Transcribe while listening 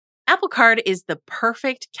Apple Card is the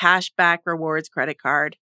perfect cashback rewards credit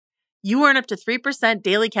card. You earn up to 3%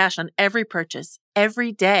 daily cash on every purchase,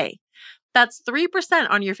 every day. That's 3%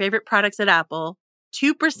 on your favorite products at Apple,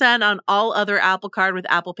 2% on all other Apple Card with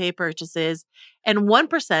Apple Pay purchases, and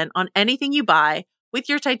 1% on anything you buy with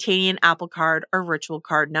your titanium Apple Card or virtual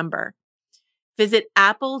card number. Visit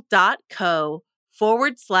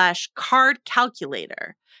apple.co/card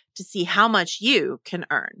calculator to see how much you can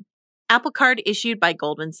earn. Apple Card issued by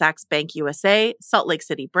Goldman Sachs Bank USA, Salt Lake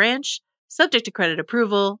City branch, subject to credit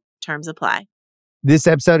approval. Terms apply. This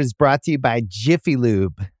episode is brought to you by Jiffy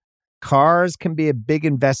Lube. Cars can be a big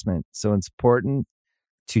investment, so it's important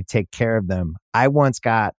to take care of them. I once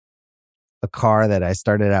got a car that I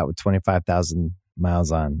started out with 25,000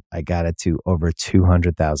 miles on. I got it to over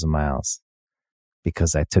 200,000 miles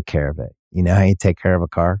because I took care of it. You know how you take care of a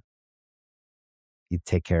car? You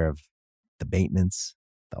take care of the maintenance,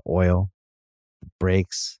 the oil, the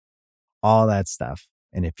brakes, all that stuff.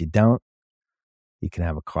 And if you don't, you can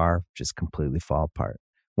have a car just completely fall apart.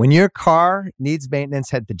 When your car needs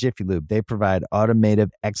maintenance, head to Jiffy Lube. They provide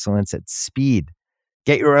automotive excellence at speed.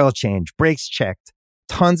 Get your oil change, brakes checked,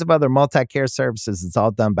 tons of other multi-care services. It's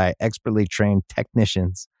all done by expertly trained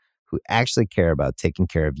technicians who actually care about taking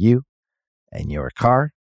care of you and your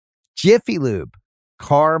car. Jiffy Lube,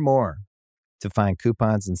 car more. To find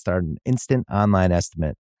coupons and start an instant online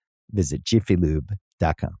estimate, visit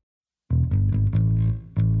jiffylube.com.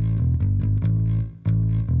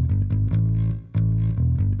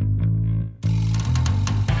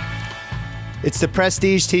 It's the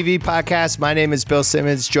Prestige TV podcast. My name is Bill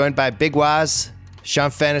Simmons, joined by Big Waz,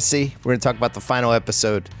 Sean Fennessy. We're going to talk about the final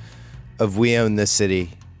episode of We Own This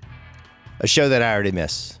City, a show that I already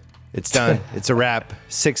miss. It's done. It's a wrap.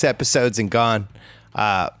 6 episodes and gone.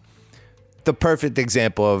 The perfect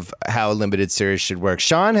example of how a limited series should work.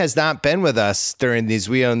 Sean has not been with us during these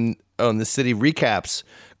We Own the City recaps.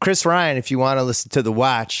 Chris Ryan, if you want to listen to The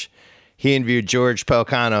Watch, he interviewed George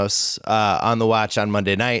Pelecanos on The Watch on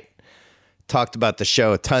Monday night. Talked about the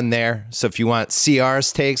show a ton there. So if you want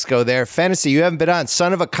CR's takes, go there. Fantasy, you haven't been on.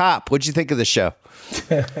 Son of a Cop. What'd you think of the show?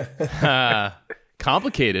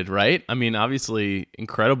 Complicated, right? I mean, obviously,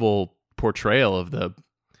 incredible portrayal of the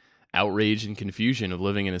outrage and confusion of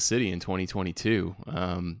living in a city in 2022.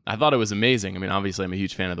 I thought it was amazing. I mean, obviously, I'm a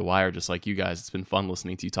huge fan of The Wire, just like you guys. It's been fun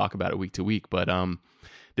listening to you talk about it week to week. But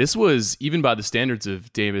this was, even by the standards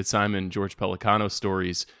of David Simon, George Pelecanos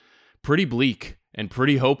stories, pretty bleak and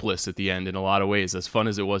pretty hopeless at the end in a lot of ways. As fun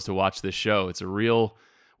as it was to watch this show, it's a real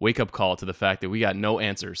wake-up call to the fact that we got no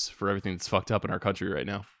answers for everything that's fucked up in our country right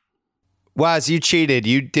now. Waz, you cheated.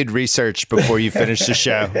 You did research before you finished the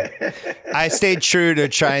show. I stayed true to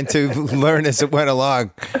trying to learn as it went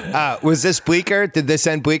along. Was this bleaker? Did this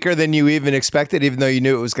end bleaker than you even expected, even though you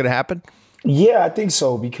knew it was going to happen? Yeah, I think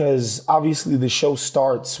so, because obviously the show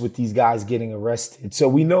starts with these guys getting arrested. So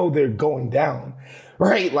we know they're going down.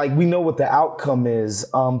 Right, like we know what the outcome is,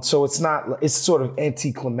 so it's sort of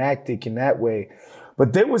anticlimactic in that way.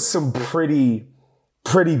 But there was some pretty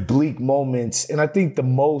bleak moments, and I think the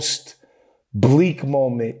most bleak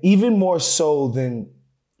moment, even more so than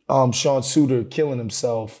Sean Suiter killing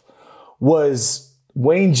himself, was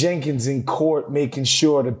Wayne Jenkins in court making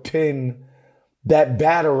sure to pin that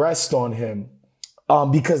bad arrest on him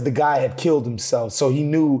because the guy had killed himself, so he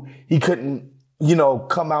knew he couldn't,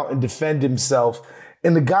 come out and defend himself.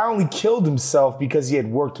 And the guy only killed himself because he had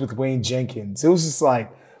worked with Wayne Jenkins. It was just like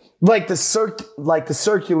the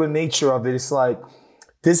circular nature of it. It's like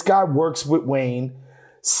this guy works with Wayne,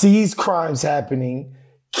 sees crimes happening,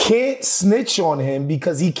 can't snitch on him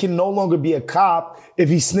because he can no longer be a cop if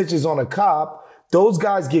he snitches on a cop. Those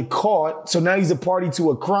guys get caught, so now he's a party to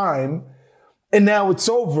a crime, and now it's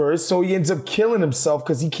over. So he ends up killing himself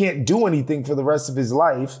because he can't do anything for the rest of his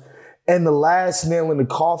life. And the last nail in the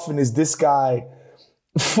coffin is this guy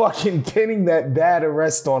fucking pinning that bad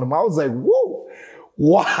arrest on him. I was like, whoa,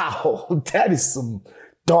 wow, that is some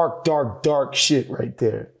dark, dark, dark shit right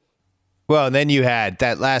there. Well, and then you had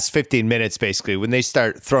that last 15 minutes, basically, when they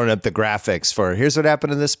start throwing up the graphics for here's what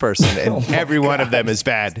happened to this person. And every one of them is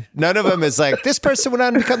bad. None of them is like, this person went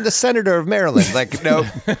on to become the senator of Maryland. Like, no,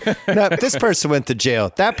 this person went to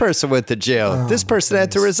jail. That person went to jail. This person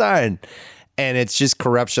had to resign. And it's just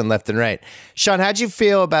corruption left and right. Sean, how'd you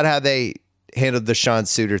feel about how they handled the Sean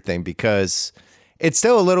Suiter thing? Because it's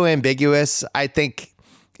still a little ambiguous. I think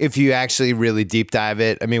if you actually really deep dive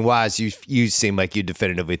it, I mean, Waz, you seem like you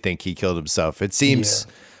definitively think he killed himself. It seems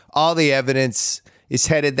all the evidence is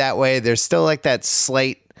headed that way. There's still like that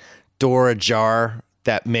slight door ajar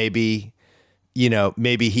that maybe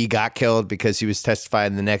maybe he got killed because he was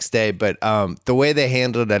testifying the next day. But the way they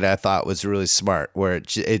handled it, I thought was really smart, where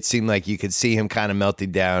it seemed like you could see him kind of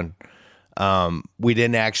melting down. We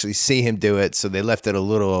didn't actually see him do it, so they left it a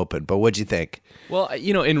little open. But what'd you think? Well,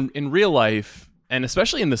 in real life, and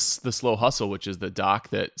especially in the Slow Hustle, which is the doc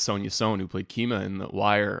that Sonia Sohn, who played Kima in The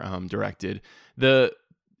Wire, directed,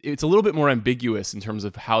 it's a little bit more ambiguous in terms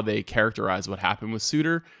of how they characterize what happened with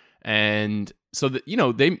Suter. And so that,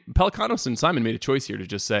 Pelecanos and Simon made a choice here to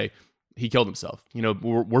just say he killed himself.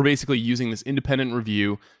 We're basically using this independent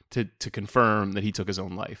review to confirm that he took his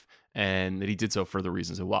own life and that he did so for the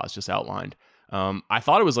reasons it was just outlined. I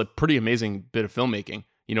thought it was a pretty amazing bit of filmmaking,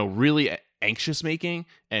 really anxious making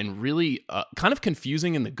and really kind of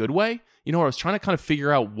confusing in the good way. I was trying to kind of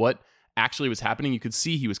figure out what actually was happening. You could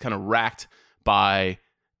see he was kind of racked by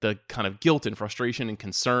the kind of guilt and frustration and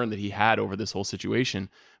concern that he had over this whole situation.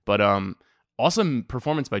 But awesome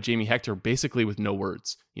performance by Jamie Hector, basically with no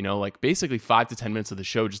words, basically 5 to 10 minutes of the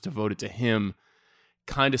show just devoted to him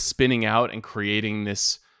kind of spinning out and creating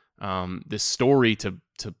this story to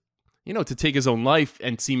take his own life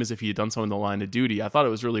and seem as if he had done so in the line of duty. I thought it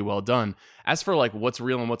was really well done. As for what's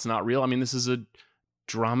real and what's not real, I mean, this is a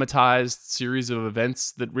dramatized series of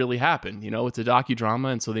events that really happened. It's a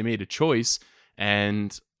docudrama, and so they made a choice.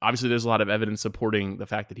 And obviously there's a lot of evidence supporting the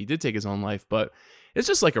fact that he did take his own life, but it's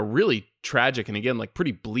just a really tragic and again,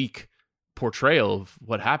 pretty bleak portrayal of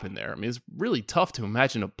what happened there. I mean, it's really tough to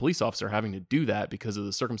imagine a police officer having to do that because of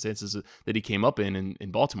the circumstances that he came up in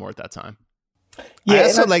Baltimore at that time. Yeah, I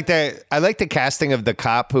also like the casting of the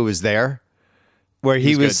cop who was there, where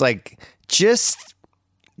he was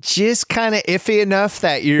just kind of iffy enough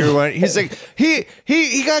that he's like,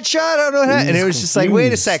 he got shot. I don't know how. And it was just like,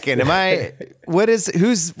 wait a second.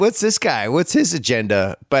 What's this guy? What's his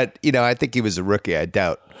agenda? But, I think he was a rookie. I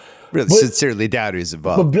sincerely doubt he's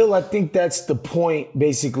involved. But Bill, I think that's the point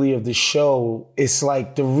basically of the show. It's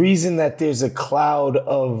the reason that there's a cloud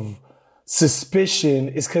of suspicion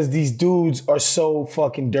is because these dudes are so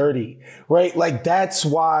fucking dirty, right? That's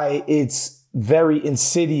why it's very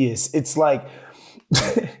insidious. It's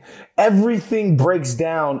everything breaks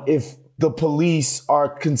down if the police are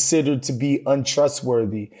considered to be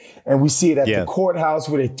untrustworthy. And we see it at the courthouse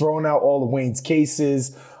where they're throwing out all of Wayne's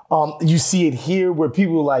cases. You see it here where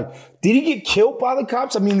people are did he get killed by the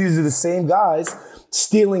cops? I mean, these are the same guys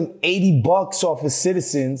stealing $80 off of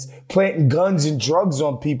citizens, planting guns and drugs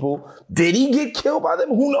on people. Did he get killed by them?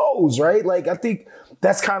 Who knows, right? I think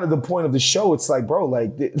that's kind of the point of the show. It's bro,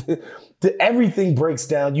 everything breaks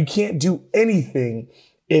down. You can't do anything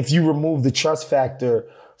if you remove the trust factor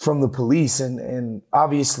from the police. And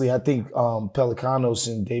obviously, I think Pelecanos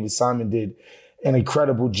and David Simon did an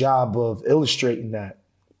incredible job of illustrating that.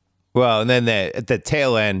 Well, and then at the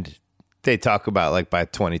tail end, they talk about by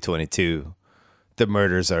 2022, the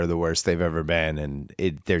murders are the worst they've ever been. And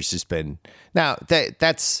there's just been now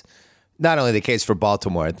that's not only the case for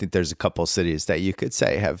Baltimore. I think there's a couple cities that you could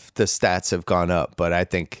say the stats have gone up, but I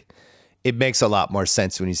think it makes a lot more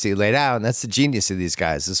sense when you see it laid out. And that's the genius of these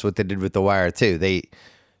guys. This is what they did with The Wire too. They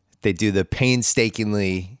do the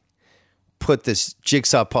painstakingly put this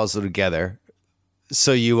jigsaw puzzle together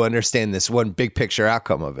so you understand this one big picture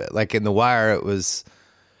outcome of it. In The Wire, it was,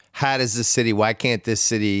 why can't this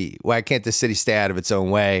city stay out of its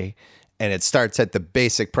own way? And it starts at the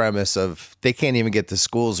basic premise of they can't even get the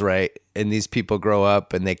schools right. And these people grow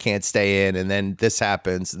up and they can't stay in. And then this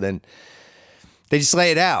happens. And then they just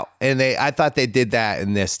lay it out. And I thought they did that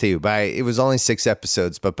in this too. It was only 6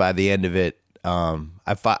 episodes, but by the end of it,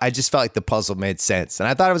 I just felt like the puzzle made sense. And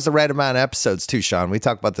I thought it was the right amount of episodes too, Sean. We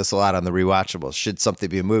talk about this a lot on the Rewatchables. Should something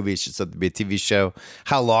be a movie? Should something be a TV show?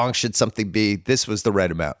 How long should something be? This was the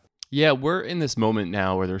right amount. Yeah, we're in this moment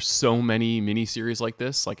now where there's so many miniseries like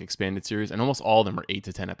this, expanded series, and almost all of them are 8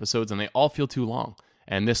 to 10 episodes, and they all feel too long.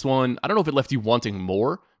 And this one, I don't know if it left you wanting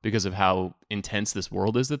more because of how intense this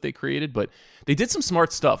world is that they created, but they did some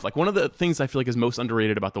smart stuff. One of the things I feel like is most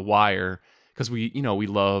underrated about The Wire, because we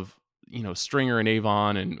love Stringer and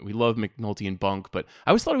Avon, and we love McNulty and Bunk, but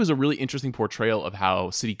I always thought it was a really interesting portrayal of how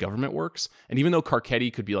city government works. And even though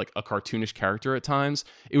Carcetti could be a cartoonish character at times,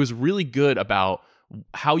 it was really good about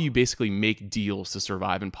how you basically make deals to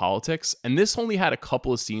survive in politics. And this only had a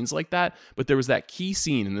couple of scenes like that, but there was that key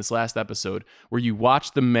scene in this last episode where you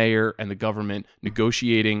watch the mayor and the government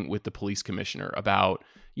negotiating with the police commissioner about,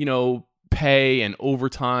 pay and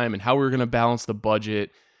overtime and how we're going to balance the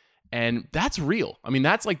budget. And that's real. I mean,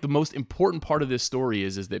 that's the most important part of this story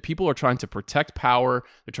is that people are trying to protect power.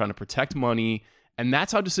 They're trying to protect money. And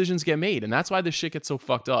that's how decisions get made. And that's why this shit gets so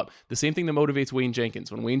fucked up. The same thing that motivates Wayne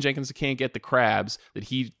Jenkins. When Wayne Jenkins can't get the crabs that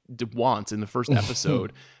he wants in the first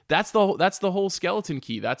episode, that's the whole skeleton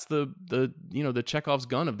key. That's the Chekhov's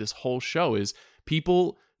gun of this whole show is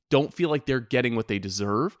people don't feel like they're getting what they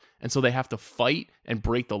deserve. And so they have to fight and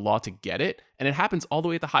break the law to get it. And it happens all the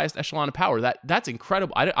way at the highest echelon of power. That's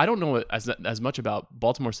incredible. I don't know as much about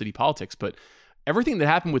Baltimore city politics, but everything that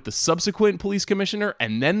happened with the subsequent police commissioner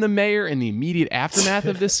and then the mayor and the immediate aftermath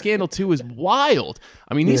of this scandal too is wild.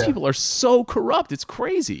 I mean, these people are so corrupt. It's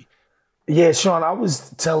crazy. Yeah, Sean, I was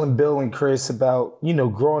telling Bill and Chris about,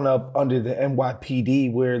 growing up under the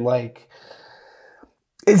NYPD where like,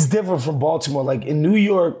 it's different from Baltimore. Like in New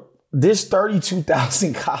York, there's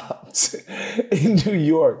 32,000 cops in New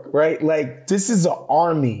York, right? Like this is an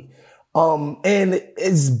army. And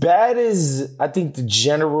as bad as I think the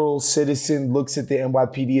general citizen looks at the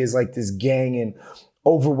NYPD as like this gang and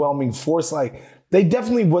overwhelming force, like they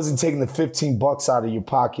definitely wasn't taking the $15 out of your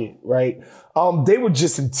pocket, right? They were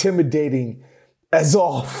just intimidating as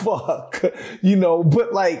all fuck,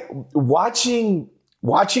 but like watching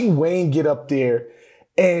Wayne get up there.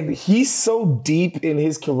 And he's so deep in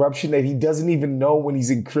his corruption that he doesn't even know when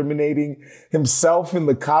he's incriminating himself and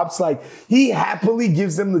the cops. Like, he happily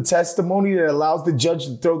gives them the testimony that allows the judge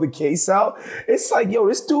to throw the case out. It's like, yo,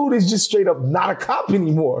 this dude is just straight up not a cop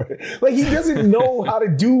anymore. Like, he doesn't know how to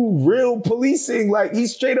do real policing. Like, he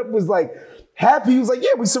straight up was like, happy. He was like,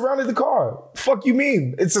 yeah, we surrounded the car. Fuck you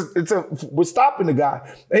mean? We're stopping the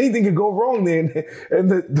guy. Anything could go wrong then.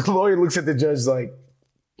 And the lawyer looks at the judge like,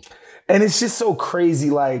 and it's just so crazy,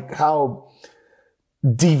 like how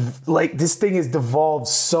this thing has devolved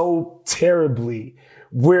so terribly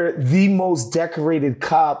where the most decorated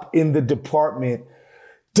cop in the department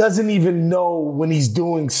doesn't even know when he's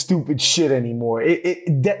doing stupid shit anymore.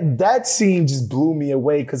 That scene just blew me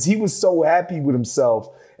away because he was so happy with himself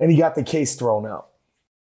and he got the case thrown out.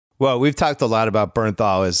 Well, we've talked a lot about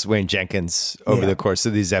Bernthal as Wayne Jenkins over the course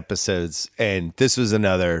of these episodes, and this was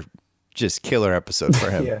another just killer episode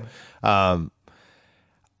for him. Yeah. I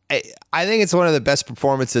think it's one of the best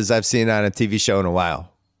performances I've seen on a TV show in a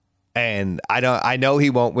while. And I know he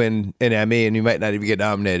won't win an Emmy and he might not even get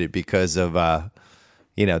nominated because of,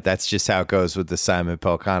 that's just how it goes with the Simon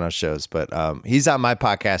Pellicano shows. But he's on my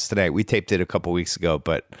podcast tonight. We taped it a couple weeks ago,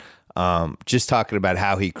 but just talking about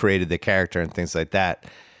how he created the character and things like that.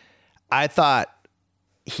 I thought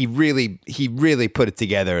he really put it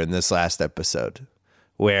together in this last episode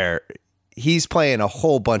where he's playing a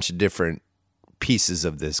whole bunch of different pieces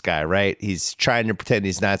of this guy, right? He's trying to pretend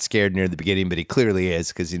he's not scared near the beginning, but he clearly is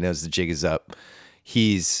because he knows the jig is up.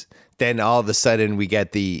 Then all of a sudden we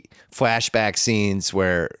get the flashback scenes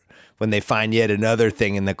where when they find yet another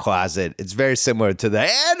thing in the closet, it's very similar to the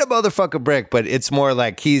and a motherfucking brick, but it's more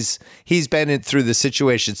like he's been through the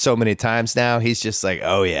situation so many times now. He's just like,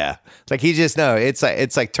 oh yeah, like he just know it's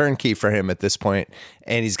like turnkey for him at this point,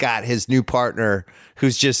 and he's got his new partner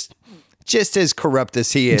who's just as corrupt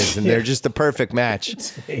as he is, and they're just the perfect match.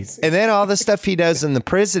 And then all the stuff he does in the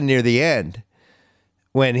prison near the end,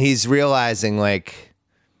 when he's realizing like,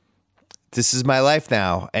 this is my life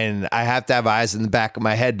now, and I have to have eyes in the back of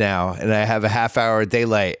my head now, and I have a half hour of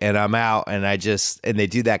daylight, and I'm out, and they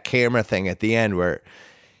do that camera thing at the end where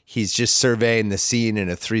he's just surveying the scene in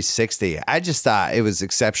a 360. I just thought it was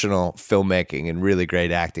exceptional filmmaking and really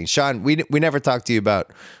great acting. Sean, we never talked to you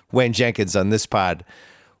about Wayne Jenkins on this pod.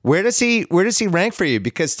 Where does he rank for you?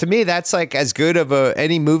 Because to me, that's like as good of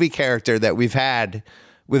any movie character that we've had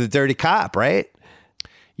with a dirty cop, right?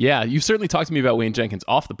 Yeah, you've certainly talked to me about Wayne Jenkins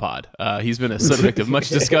off the pod. He's been a subject of much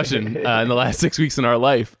discussion in the last 6 weeks in our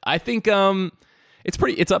life. I think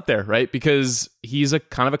it's up there, right? Because he's a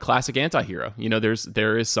kind of a classic anti-hero.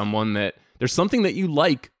 There's something that you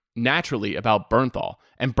like naturally about Bernthal.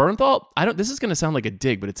 And Bernthal, this is going to sound like a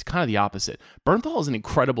dig, but it's kind of the opposite. Bernthal is an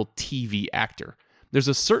incredible TV actor. There's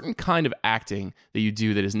a certain kind of acting that you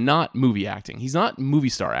do that is not movie acting. He's not movie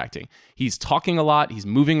star acting. He's talking a lot. He's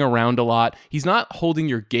moving around a lot. He's not holding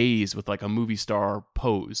your gaze with like a movie star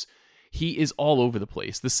pose. He is all over the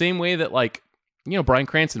place. The same way that Bryan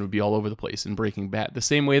Cranston would be all over the place in Breaking Bad. The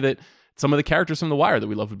same way that some of the characters from The Wire that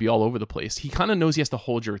we love would be all over the place. He kind of knows he has to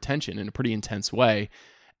hold your attention in a pretty intense way.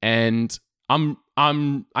 And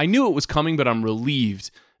I knew it was coming, but I'm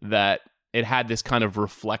relieved that it had this kind of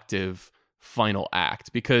reflective final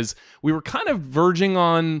act, because we were kind of verging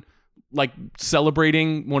on like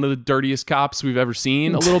celebrating one of the dirtiest cops we've ever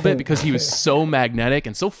seen a little bit, because he was so magnetic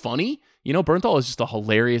and so funny. Bernthal is just a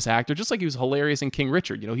hilarious actor, just like he was hilarious in King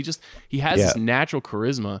Richard. He has this natural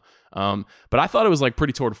charisma. But I thought it was like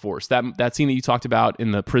pretty tour de force. That scene that you talked about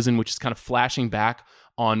in the prison, which is kind of flashing back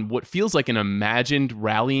on what feels like an imagined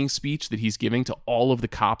rallying speech that he's giving to all of the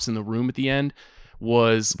cops in the room at the end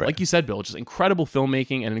was, like you said, Bill, just incredible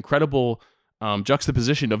filmmaking and an incredible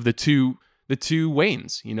juxtaposition of the two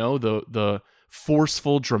Waynes. You know, the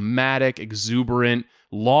forceful, dramatic, exuberant,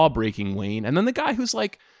 law-breaking Wayne, and then the guy who's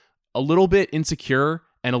like a little bit insecure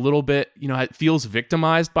and a little bit, you know, feels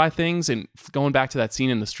victimized by things. And going back to that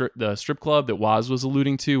scene in the strip club that Waz was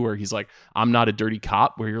alluding to, where he's like, "I'm not a dirty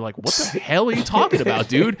cop," where you're like, "What the hell are you talking about,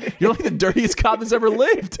 dude? You're like the dirtiest cop that's ever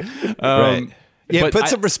lived." Right. Yeah, put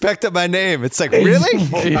some respect on my name. It's like, really?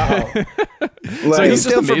 Wow. So He's he's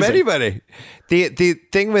still just from amazing. anybody. The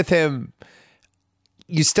thing with him,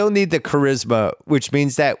 you still need the charisma, which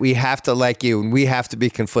means that we have to like you and we have to be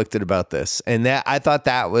conflicted about this. And that, I thought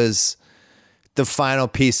that was the final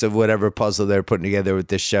piece of whatever puzzle they're putting together with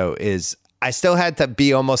this show. Is I still had to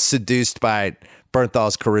be almost seduced by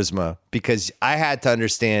Bernthal's charisma, because I had to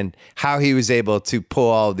understand how he was able to pull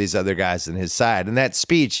all of these other guys on his side. And that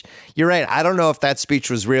speech, you're right, I don't know if that speech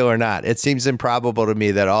was real or not. It seems improbable to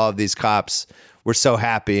me that all of these cops were so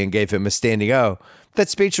happy and gave him a standing O. That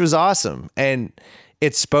speech was awesome. And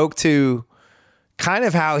it spoke to kind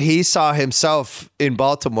of how he saw himself in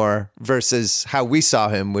Baltimore versus how we saw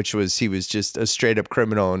him, which was he was just a straight up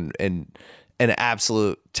criminal and an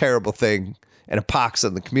absolute terrible thing and a pox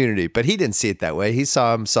on the community. But he didn't see it that way. He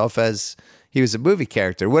saw himself as he was a movie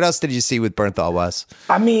character. What else did you see with Bernthal, Wes?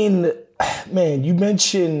 I mean, man, you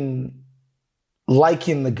mentioned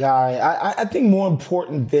liking the guy. I think more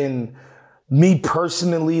important than me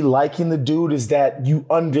personally liking the dude is that you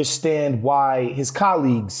understand why his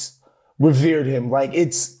colleagues revered him. Like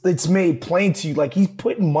it's made plain to you. Like he's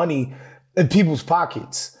putting money in people's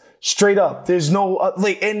pockets. Straight up. There's no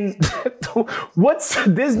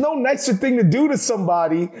there's no nicer thing to do to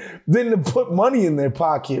somebody than to put money in their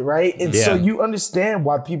pocket, right? And so you understand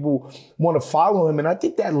why people want to follow him. And I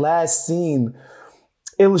think that last scene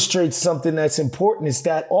illustrates something that's important, is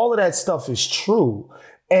that all of that stuff is true.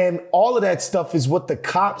 And all of that stuff is what the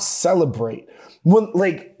cops celebrate. When,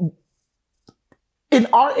 like, in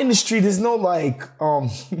our industry, there's no like,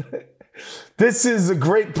 this is a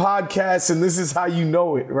great podcast and this is how you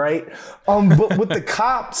know it, right? But with the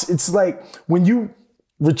cops, it's like when you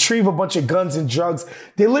retrieve a bunch of guns and drugs,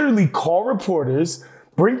 they literally call reporters,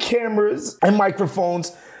 bring cameras and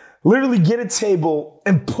microphones, literally get a table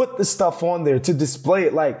and put the stuff on there to display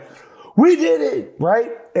it like, we did it,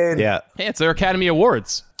 right? And Hey, it's their Academy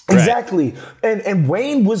Awards. exactly. Right. And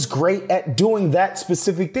Wayne was great at doing that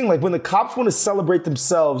specific thing. Like when the cops want to celebrate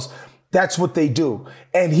themselves, that's what they do.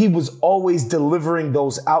 And he was always delivering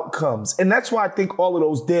those outcomes. And that's why I think all of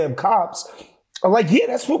those damn cops are like, yeah,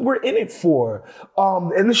 that's what we're in it for.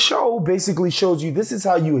 And the show basically shows you this is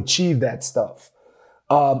how you achieve that stuff.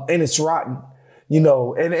 And it's rotten, you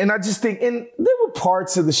know. And I just think, and there were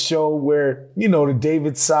parts of the show where, you know, the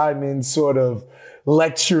David Simon sort of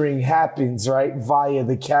lecturing happens, right? Via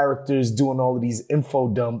the characters doing all of these info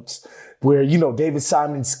dumps where, you know, David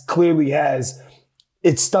Simons clearly has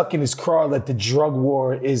it's stuck in his craw that the drug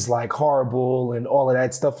war is like horrible and all of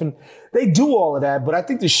that stuff. And they do all of that. But I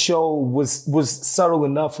think the show was subtle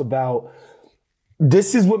enough about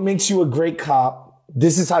this is what makes you a great cop.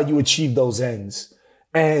 This is how you achieve those ends.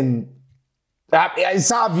 And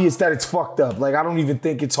it's obvious that it's fucked up. Like, I don't even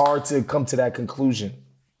think it's hard to come to that conclusion.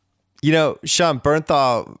 You know, Sean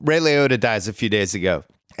Bernthal, Ray Liotta dies a few days ago.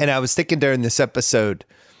 And I was thinking during this episode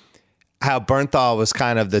how Bernthal was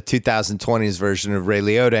kind of the 2020s version of Ray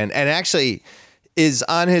Liotta and actually is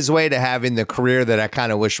on his way to having the career that I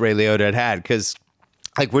kind of wish Ray Liotta had had. Because,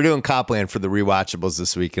 like, we're doing Copland for the rewatchables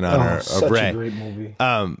this week in honor of such Ray. A great movie.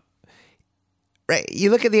 Right, you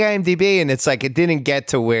look at the IMDb and it's like it didn't get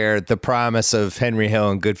to where the promise of Henry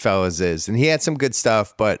Hill and Goodfellas is. And he had some good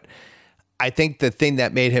stuff, but I think the thing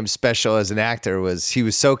that made him special as an actor was he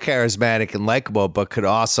was so charismatic and likable, but could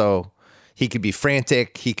also... he could be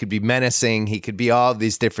frantic, he could be menacing, he could be all of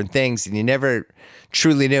these different things, and you never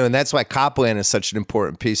truly knew. And that's why Copland is such an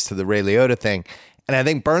important piece to the Ray Liotta thing. And I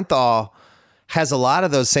think Bernthal has a lot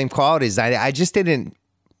of those same qualities. I just didn't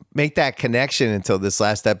make that connection until this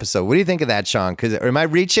last episode. What do you think of that, Sean? Am I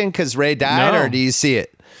reaching because Ray died, or do you see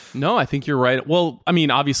it? No, I think you're right. Well, I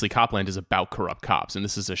mean, obviously Copland is about corrupt cops, and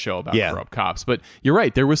this is a show about corrupt cops. But you're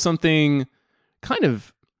right. There was something kind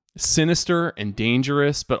of sinister and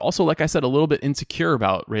dangerous, but also, like I said, a little bit insecure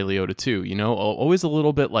about Ray Liotta too, you know, always a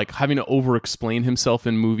little bit like having to over-explain himself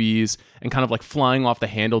in movies and kind of like flying off the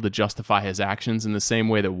handle to justify his actions in the same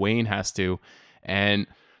way that Wayne has to. And,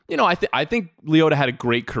 you know, I think Liotta had a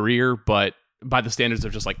great career, but by the standards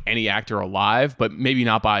of just like any actor alive, but maybe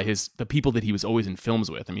not by the people that he was always in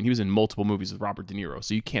films with. I mean, he was in multiple movies with Robert De Niro,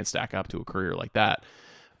 so you can't stack up to a career like that.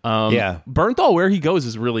 Bernthal, where he goes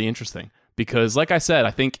is really interesting because, like I said,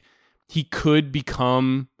 I think he could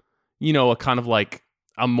become, a kind of like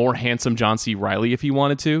a more handsome John C. Reilly if he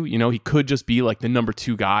wanted to. He could just be like the number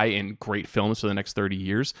 2 guy in great films for the next 30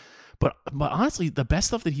 years. But honestly, the best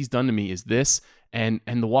stuff that he's done to me is this and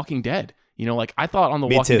The Walking Dead. Like I thought on The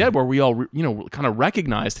Walking Dead, where we all, kind of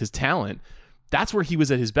recognized his talent, that's where he was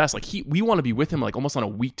at his best. Like we want to be with him like almost on a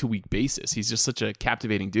week-to-week basis. He's just such a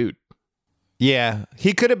captivating dude. Yeah,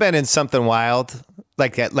 he could have been in something wild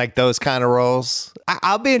like that, like those kind of roles.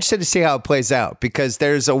 I'll be interested to see how it plays out because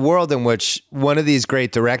there's a world in which one of these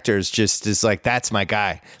great directors just is like, that's my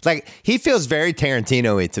guy. Like he feels very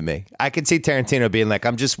Tarantino-y to me. I could see Tarantino being like,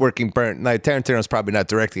 I'm just working burnt. Like Tarantino's probably not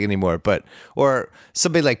directing anymore, or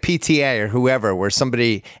somebody like PTA or whoever, where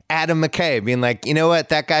somebody, Adam McKay, being like, you know what,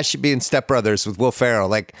 that guy should be in Step Brothers with Will Ferrell.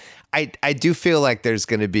 Like I do feel like there's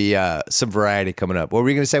going to be some variety coming up. What were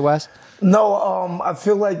you going to say, Wes? No, I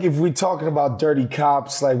feel like if we're talking about dirty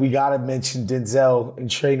cops, like we got to mention Denzel in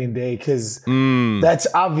Training Day because that's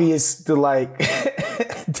obvious to like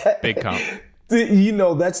big cop.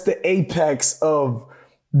 That's the apex of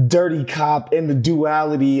dirty cop and the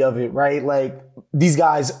duality of it, right? Like these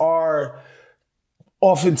guys are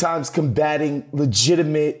oftentimes combating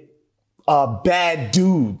legitimate bad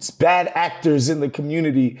dudes, bad actors in the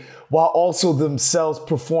community, while also themselves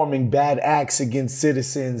performing bad acts against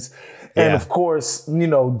citizens. And of course,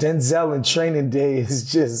 Denzel in Training Day is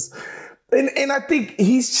just, and I think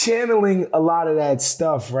he's channeling a lot of that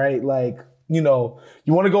stuff, right? Like, you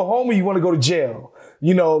want to go home or you want to go to jail?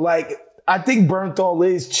 Like I think Bernthal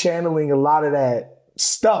is channeling a lot of that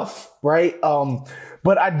stuff, right?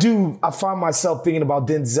 But I find myself thinking about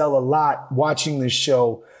Denzel a lot watching this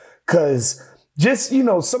show. Because just,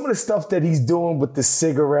 some of the stuff that he's doing with the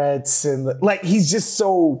cigarettes and like, he's just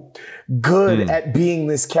so good at being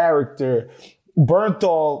this character.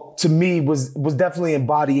 Bernthal, to me, was definitely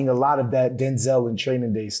embodying a lot of that Denzel and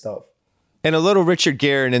Training Day stuff. And a little Richard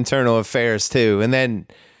Gere in Internal Affairs, too. And then,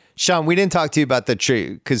 Sean, we didn't talk to you about the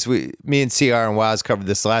Treat, because me and CR and Waz covered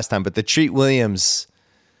this last time, but the Treat Williams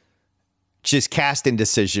just casting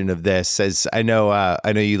decision of this, as I know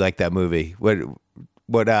you like that movie.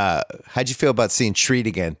 How'd you feel about seeing Treat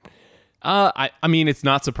again? I mean, it's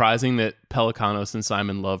not surprising that Pelicanos and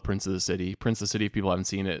Simon love Prince of the City. Prince of the City, if people haven't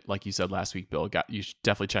seen it, like you said last week, Bill, you should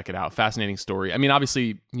definitely check it out. Fascinating story. I mean,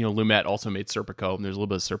 obviously, Lumet also made Serpico, and there's a little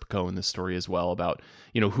bit of Serpico in this story as well about,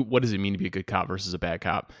 what does it mean to be a good cop versus a bad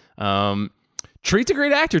cop. Treat's a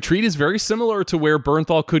great actor. Treat is very similar to where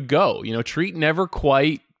Bernthal could go. Treat never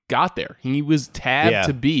quite got there. He was tabbed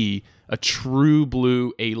to be a true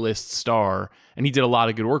blue A-list star, and he did a lot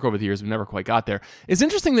of good work over the years, but never quite got there. It's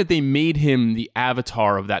interesting that they made him the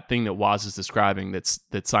avatar of that thing that Waz is describing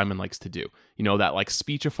that Simon likes to do. That like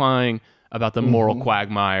speechifying about the moral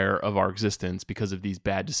quagmire of our existence because of these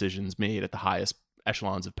bad decisions made at the highest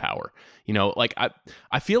echelons of power. Like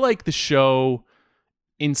I feel like the show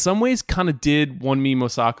in some ways kind of did Wonmi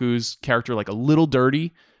Mosaku's character like a little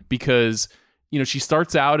dirty because, she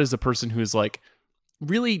starts out as a person who's like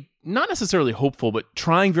really not necessarily hopeful, but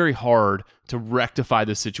trying very hard to rectify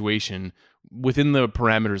the situation within the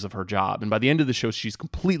parameters of her job. And by the end of the show, she's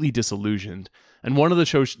completely disillusioned. And one of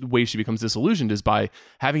the ways she becomes disillusioned is by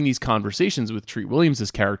having these conversations with Treat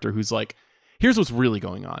Williams' character, who's like, here's what's really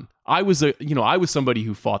going on. I was somebody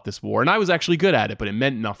who fought this war, and I was actually good at it, but it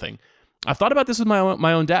meant nothing. I've thought about this with my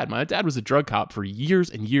own dad. My dad was a drug cop for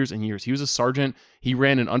years and years and years. He was a sergeant. He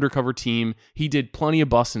ran an undercover team. He did plenty of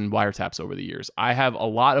busts and wiretaps over the years. I have a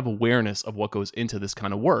lot of awareness of what goes into this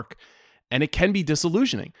kind of work. And it can be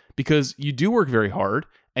disillusioning because you do work very hard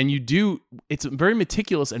and it's a very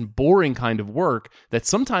meticulous and boring kind of work that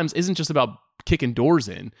sometimes isn't just about kicking doors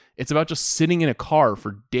in. It's about just sitting in a car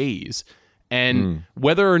for days. And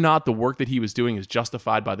whether or not the work that he was doing is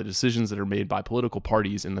justified by the decisions that are made by political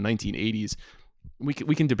parties in the 1980s, we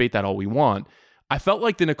can debate that all we want. I felt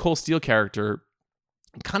like the Nicole Steele character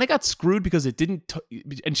kind of got screwed because it didn't,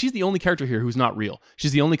 and she's the only character here who's not real.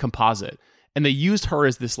 She's the only composite. And they used her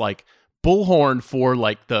as this like bullhorn for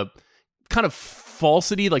like the kind of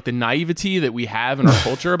falsity, like the naivety that we have in our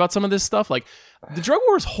culture about some of this stuff. Like the drug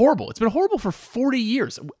war is horrible. It's been horrible for 40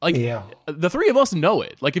 years. Like the three of us know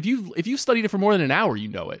it. Like if you've studied it for more than an hour, you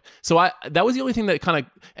know it. So that was the only thing that kind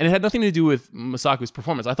of, and it had nothing to do with Mosaku's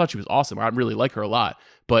performance. I thought she was awesome. I really like her a lot,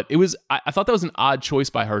 but I thought that was an odd choice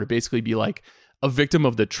by her to basically be like a victim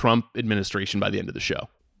of the Trump administration by the end of the show.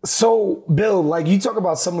 So Bill, like you talk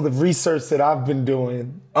about some of the research that I've been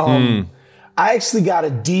doing. I actually got a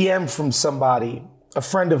DM from somebody, a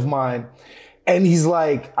friend of mine, and he's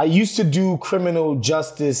like, I used to do criminal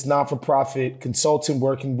justice, not-for-profit consultant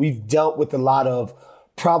work, and we've dealt with a lot of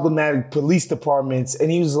problematic police departments.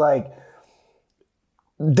 And he was like,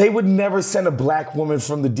 they would never send a black woman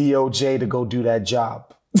from the DOJ to go do that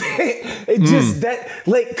job. It just that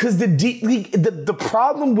like because the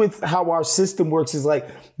problem with how our system works is like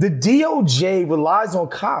the DOJ relies on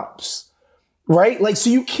cops, right? Like, so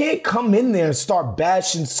you can't come in there and start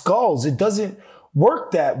bashing skulls. It doesn't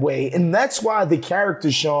work that way, and that's why the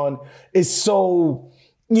character Sean is so,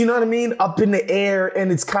 you know what I mean, up in the air,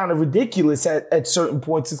 and it's kind of ridiculous at certain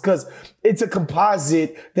points. It's because it's a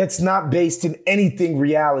composite that's not based in anything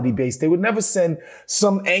reality based. They would never send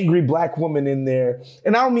some angry black woman in there.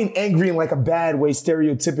 And I don't mean angry in like a bad way,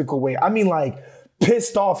 stereotypical way. I mean like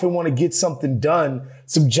pissed off and want to get something done,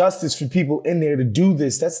 some justice for people in there to do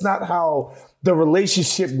this. That's not how the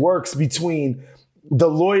relationship works between the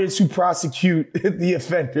lawyers who prosecute the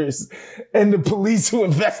offenders and the police who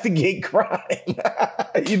investigate crime.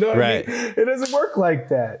 You know what I mean? It doesn't work like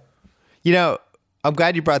that. You know, I'm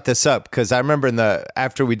glad you brought this up because I remember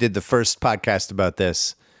after we did the first podcast about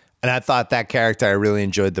this, and I thought that character, I really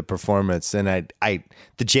enjoyed the performance. And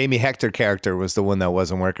the Jamie Hector character was the one that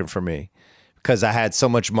wasn't working for me because I had so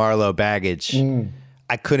much Marlowe baggage.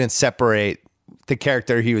 I couldn't separate the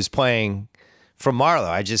character he was playing from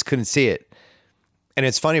Marlowe. I just couldn't see it. And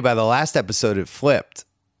it's funny, by the last episode, it flipped.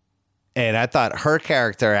 And I thought her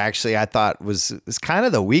character actually, was kind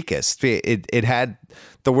of the weakest. It had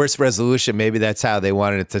the worst resolution. Maybe that's how they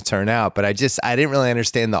wanted it to turn out. But I didn't really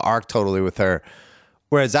understand the arc totally with her.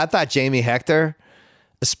 Whereas I thought Jamie Hector,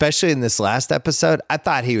 especially in this last episode, I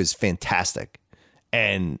thought he was fantastic.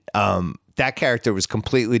 And that character was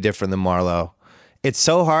completely different than Marlowe. It's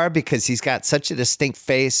so hard because he's got such a distinct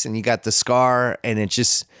face and you got the scar, and it's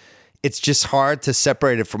just hard to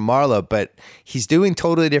separate it from Marlowe, but he's doing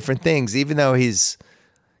totally different things, even though he's,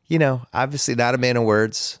 you know, obviously not a man of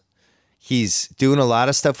words. He's doing a lot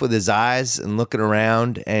of stuff with his eyes and looking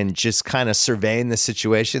around and just kind of surveying the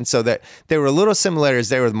situation. So that there were little similarities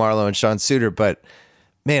there with Marlowe and Sean Suiter, but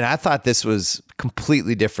man, I thought this was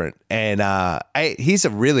completely different. And he's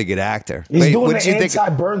a really good actor. He's doing the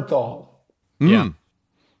anti-Bernthal. Yeah.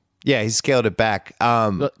 Yeah, he scaled it back.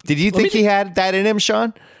 Did you think he had that in him,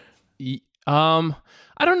 Sean? I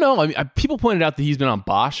don't know. I mean, people pointed out that he's been on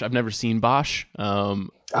Bosch. I've never seen Bosch.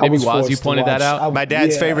 Maybe Waz, you pointed that out. My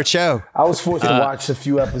dad's favorite show. I was forced to watch a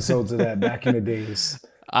few episodes of that back in the days.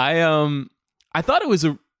 I thought it was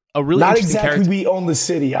a really not interesting exactly character. We own the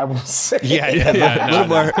city, I will say.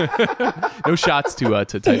 No shots to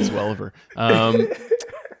Titus Welliver.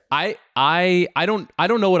 I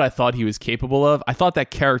don't know what I thought he was capable of. I thought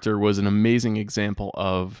that character was an amazing example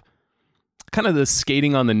of kind of the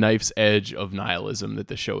skating on the knife's edge of nihilism that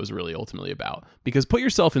the show is really ultimately about. Because put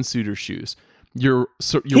yourself in Suiter's shoes. You're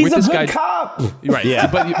He's with this guy, cop. right? Yeah,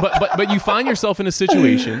 but you find yourself in a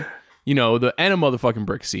situation, you know, and a motherfucking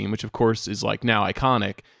brick scene, which of course is like now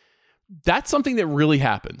iconic. That's something that really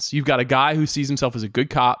happens. You've got a guy who sees himself as a good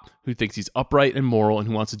cop, who thinks he's upright and moral and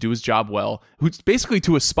who wants to do his job well, who's basically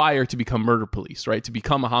to aspire to become murder police, right? To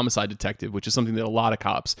become a homicide detective, which is something that a lot of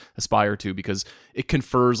cops aspire to because it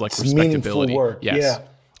confers like respectability. Work. Yes. Yeah.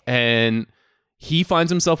 And he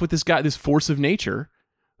finds himself with this guy, this force of nature,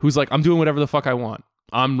 who's like, I'm doing whatever the fuck I want.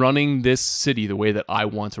 I'm running this city the way that I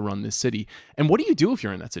want to run this city. And what do you do if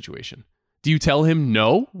you're in that situation? Do you tell him,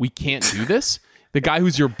 no, we can't do this? The guy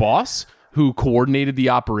who's your boss, who coordinated the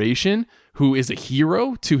operation, who is a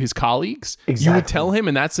hero to his colleagues, you would tell him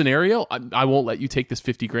in that scenario, I won't let you take this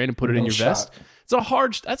 50 grand and put it in your vest.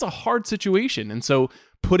 That's a hard situation. And so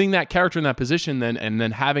putting that character in that position then and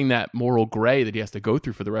then having that moral gray that he has to go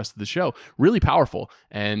through for the rest of the show, really powerful.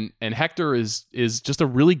 And Hector is just a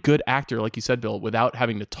really good actor, like you said, Bill, without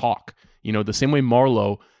having to talk. You know, the same way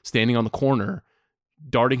Marlowe standing on the corner,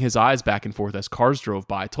 darting his eyes back and forth as cars drove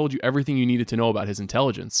by, told you everything you needed to know about his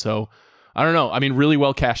intelligence. So I don't know. I mean, really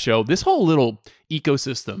well cast show. This whole little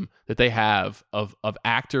ecosystem that they have of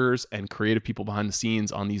actors and creative people behind the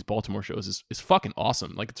scenes on these Baltimore shows is fucking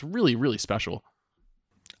awesome. Like, it's really, really special.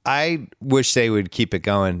 I wish they would keep it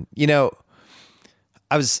going. You know,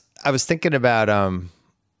 I was thinking about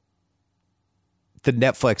the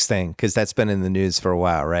Netflix thing, because that's been in the news for a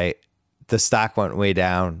while, right? The stock went way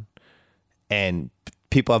down and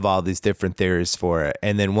people have all these different theories for it.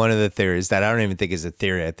 And then one of the theories that I don't even think is a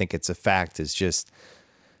theory, I think it's a fact, is just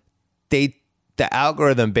the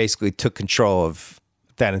algorithm basically took control of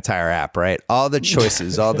that entire app, right? All the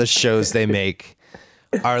choices, all the shows they make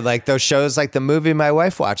are like those shows, like the movie my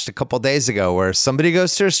wife watched a couple days ago where somebody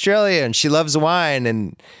goes to Australia and she loves wine,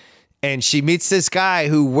 and And she meets this guy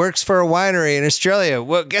who works for a winery in Australia.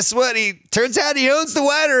 Well, guess what? He turns out he owns the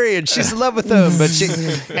winery, and she's in love with him.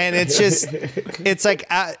 And it's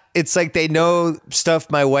like they know stuff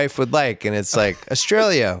my wife would like, and it's like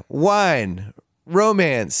Australia, wine,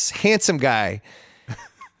 romance, handsome guy.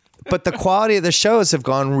 But the quality of the shows have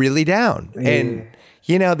gone really down, and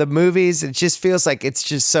the movies, it just feels like it's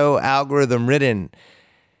just so algorithm ridden.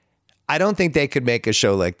 I don't think they could make a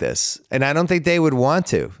show like this, and I don't think they would want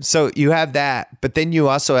to. So you have that, but then you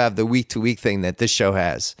also have the week-to-week thing that this show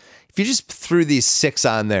has. If you just threw these 6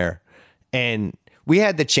 on there, and we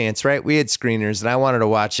had the chance, right? We had screeners, and I wanted to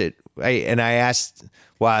watch it. I asked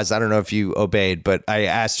Waz, I don't know if you obeyed, but I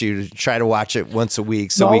asked you to try to watch it once a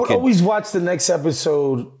week. So we could always watch the next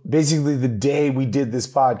episode basically the day we did this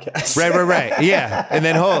podcast. Right. Yeah, and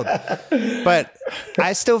then hold. But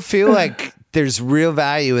I still feel like there's real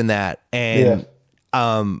value in that. And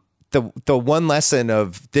the one lesson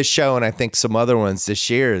of this show, and I think some other ones this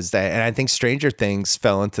year, is that, and I think Stranger Things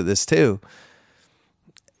fell into this too,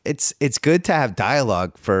 it's good to have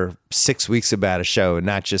dialogue for 6 weeks about a show and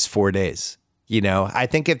not just 4 days. I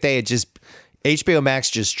think if they had just, HBO Max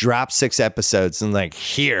just dropped 6 episodes and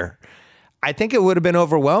here, I think it would have been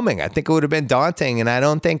overwhelming. I think it would have been daunting, and I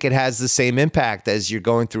don't think it has the same impact as you're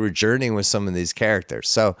going through a journey with some of these characters.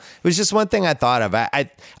 So it was just one thing I thought of. I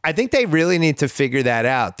think they really need to figure that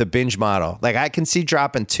out, the binge model. I can see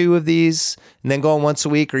dropping 2 of these and then going once a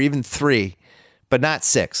week, or even 3, but not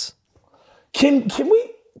 6. Can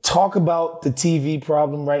we talk about the TV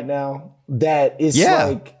problem right now? That is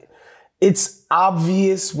it's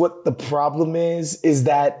obvious what the problem is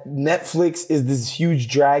that Netflix is this huge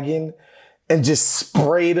dragon and just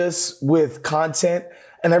sprayed us with content.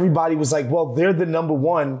 And everybody was like, well, they're the number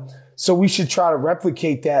one, so we should try to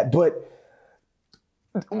replicate that. But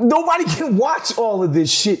nobody can watch all of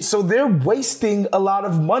this shit. So they're wasting a lot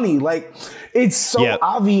of money. It's so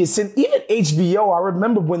obvious. And even HBO, I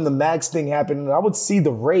remember when the Max thing happened, and I would see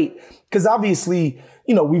the rate, because obviously,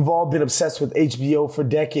 we've all been obsessed with HBO for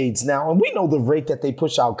decades now, and we know the rate that they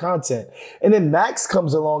push out content. And then Max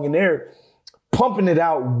comes along, and they're pumping it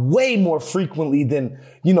out way more frequently than,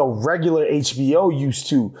 regular HBO used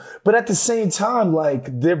to. But at the same time,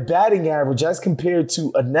 their batting average as compared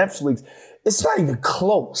to a Netflix, it's not even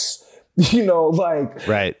close.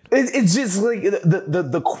 Right. It's just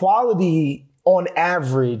the quality on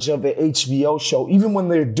average of an HBO show, even when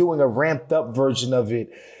they're doing a ramped up version of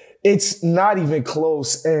it, it's not even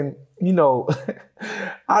close. And,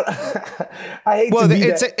 I hate to be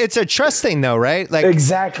it's a trust thing though, right?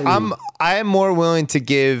 Exactly. I am more willing to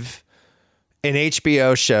give an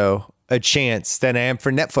HBO show a chance than I am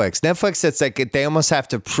for Netflix. Netflix, it's they almost have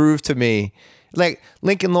to prove to me,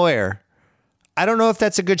 Lincoln Lawyer. I don't know if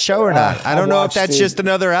that's a good show or not. I don't know if that's just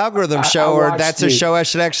another algorithm show or that's a show I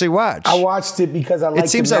should actually watch. I watched it because I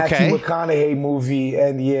liked the Matthew McConaughey movie,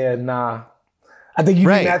 and I think you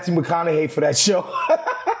need Matthew McConaughey for that show.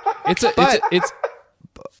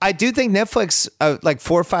 I do think Netflix,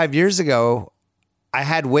 4 or 5 years ago, I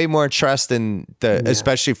had way more trust in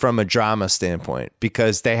especially from a drama standpoint,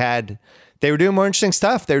 because they were doing more interesting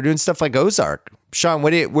stuff. They were doing stuff like Ozark. Sean,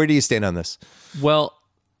 where do you stand on this? Well,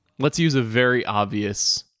 let's use a very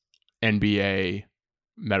obvious NBA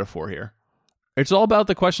metaphor here. It's all about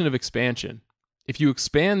the question of expansion. If you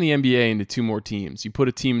expand the NBA into 2 more teams, you put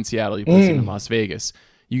a team in Seattle, you put a team in Las Vegas,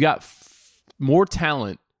 you got more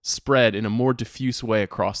talent spread in a more diffuse way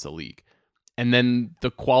across the league. And then the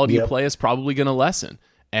quality of play is probably going to lessen.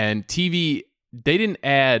 And TV, they didn't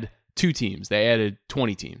add 2 teams. They added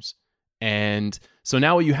 20 teams. And so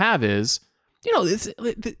now what you have is,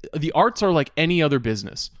 the arts are like any other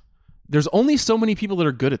business. There's only so many people that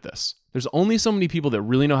are good at this. There's only so many people that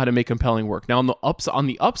really know how to make compelling work. Now, on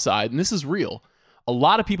the upside, and this is real, a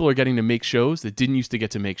lot of people are getting to make shows that didn't used to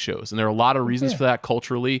get to make shows. And there are a lot of reasons for that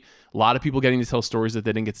culturally. A lot of people getting to tell stories that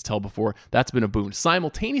they didn't get to tell before. That's been a boon.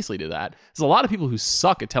 Simultaneously to that, there's a lot of people who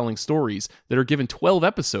suck at telling stories that are given 12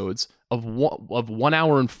 episodes of 1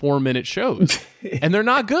 hour and 4 minute shows. And they're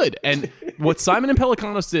not good. And what Simon and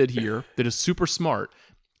Pelicanos did here that is super smart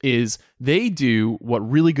is they do what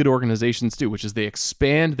really good organizations do, which is they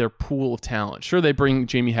expand their pool of talent. Sure, they bring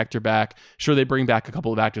Jamie Hector back. Sure, they bring back a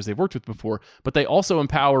couple of actors they've worked with before, but they also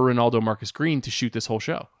empower Ronaldo Marcus Green to shoot this whole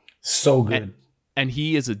show. So good. And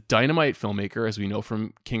he is a dynamite filmmaker, as we know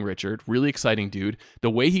from King Richard. Really exciting dude. The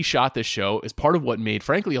way he shot this show is part of what made,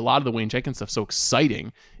 frankly, a lot of the Wayne Jenkins stuff so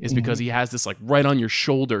exciting, is because he has this right on your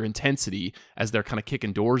shoulder intensity as they're kind of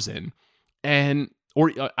kicking doors in.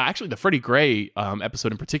 Actually, the Freddie Gray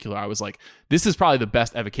episode in particular, I was like, this is probably the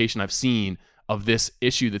best evocation I've seen of this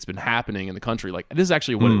issue that's been happening in the country. Like, this is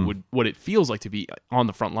actually what it feels like to be on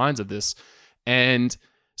the front lines of this. And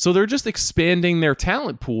so they're just expanding their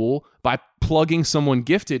talent pool by plugging someone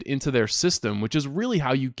gifted into their system, which is really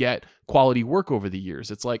how you get quality work over the years.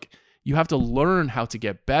 It's like, you have to learn how to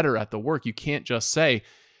get better at the work. You can't just say,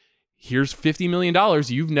 here's $50 million.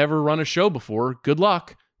 You've never run a show before. Good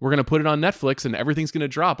luck. We're going to put it on Netflix and everything's going to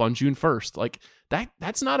drop on June 1st. Like,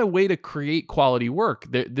 that's not a way to create quality work.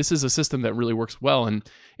 This is a system that really works well. And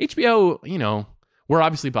HBO, you know, we're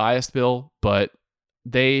obviously biased, Bill, but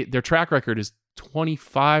their track record is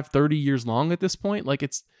 25, 30 years long at this point. Like,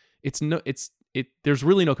 there's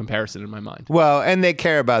really no comparison in my mind. Well, and they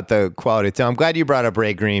care about the quality too. I'm glad you brought up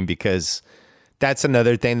Ray Green, because that's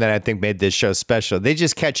another thing that I think made this show special. They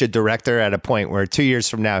just catch a director at a point where 2 years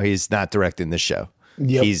from now, he's not directing the show.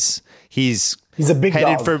 Yep. He's a big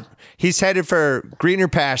headed dog. He's headed for greener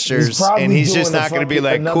pastures, and he's just not going to be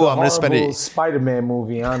like, cool, I'm going to spend it. Spider-Man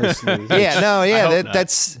movie, honestly.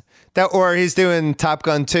 That's that, or he's doing Top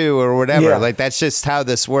Gun 2 or whatever. Yeah. Like, that's just how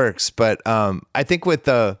this works. But I think with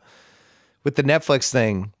the Netflix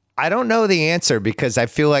thing, I don't know the answer, because I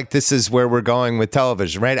feel like this is where we're going with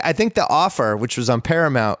television, right? I think The Offer, which was on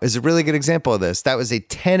Paramount, is a really good example of this. That was a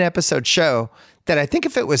 10-episode show that I think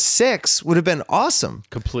if it was 6 would have been awesome.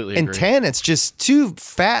 Completely And agree. 10, it's just too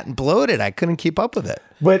fat and bloated. I couldn't keep up with it.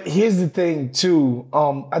 But here's the thing, too.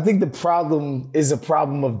 I think the problem is a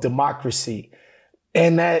problem of democracy.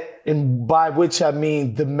 And by which I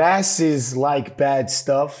mean the masses like bad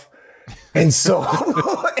stuff. And so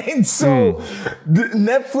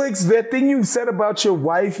Netflix, that thing you said about your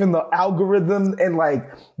wife and the algorithm, and like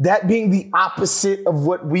that being the opposite of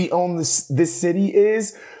what we own this city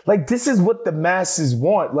is, like, this is what the masses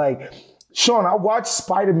want. Like, Sean, I watched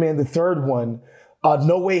Spider-Man, the third one,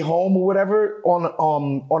 No Way Home or whatever,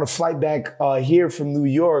 on a flight back here from New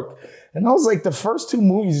York. And I was like, the first 2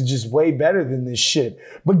 movies are just way better than this shit.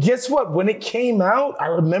 But guess what? When it came out, I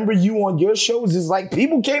remember you on your shows, it's like,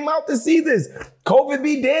 people came out to see this. COVID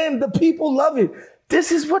be damned, the people love it.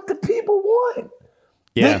 This is what the people want.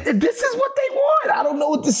 Yeah. This is what they want. I don't know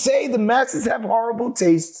what to say. The masses have horrible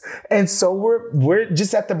tastes. And so we're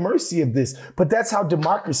just at the mercy of this. But that's how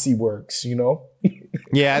democracy works, you know?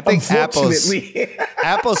 Yeah, I think Unfortunately.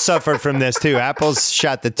 Apple suffered from this too. Apple's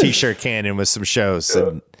shot the t-shirt cannon with some shows.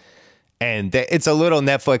 And it's a little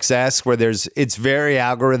Netflix-esque where it's very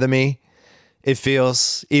algorithm-y, it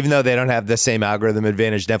feels, even though they don't have the same algorithm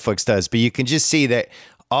advantage Netflix does. But you can just see that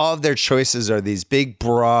all of their choices are these big,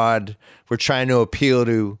 broad, we're trying to appeal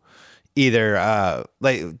to either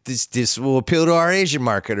like this will appeal to our Asian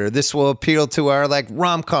market, or this will appeal to our like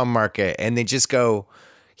rom-com market. And they just go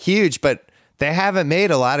huge, but they haven't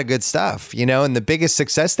made a lot of good stuff, you know, and the biggest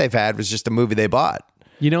success they've had was just a movie they bought.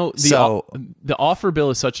 You know, the offer,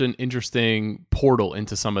 Bill, is such an interesting portal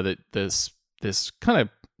into some of this kind of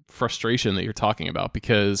frustration that you're talking about,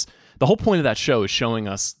 because the whole point of that show is showing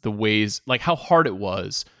us the ways, like how hard it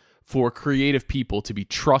was for creative people to be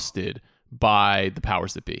trusted by the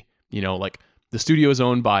powers that be. You know, like the studio is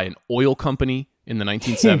owned by an oil company in the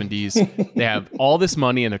 1970s. They have all this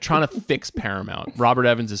money and they're trying to fix Paramount. Robert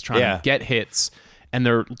Evans is trying to get hits. And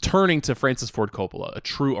they're turning to Francis Ford Coppola, a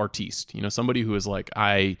true artiste, you know, somebody who is like,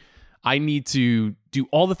 I need to do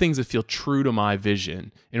all the things that feel true to my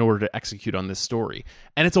vision in order to execute on this story.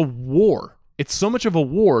 And it's a war. It's so much of a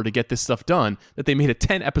war to get this stuff done that they made a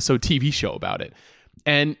 10-episode TV show about it.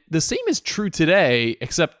 And the same is true today,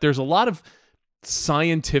 except there's a lot of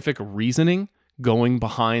scientific reasoning going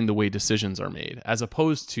behind the way decisions are made, as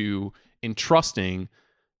opposed to entrusting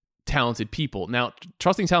talented people. Now,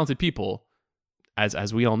 trusting talented people,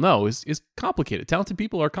 as we all know, is complicated. Talented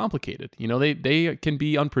people are complicated. You know, they can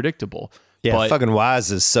be unpredictable. Yeah, but fucking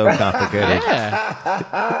Waz is so complicated.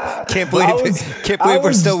 Yeah. Can't believe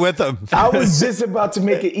we're still with him. I was just about to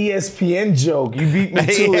make an ESPN joke. You beat me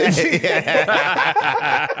to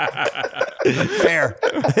it. Fair.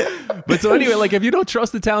 But so anyway, like if you don't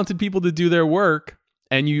trust the talented people to do their work,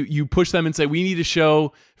 and you push them and say, we need a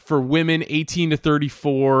show for women 18 to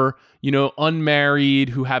 34, you know, unmarried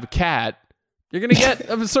who have a cat, you're going to get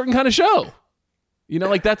a certain kind of show. You know,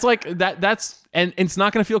 like that's and it's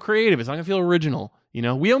not going to feel creative. It's not going to feel original. You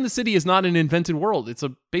know, We Own the City is not an invented world. It's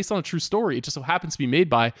based on a true story. It just so happens to be made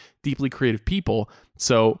by deeply creative people.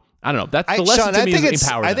 So I don't know. That's the lesson to me is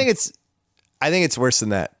empower them. I think it's worse than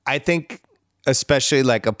that. I think, especially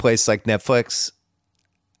like a place like Netflix,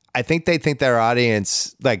 I think they think their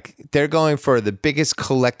audience, like they're going for the biggest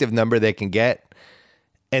collective number they can get.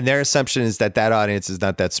 And their assumption is that audience is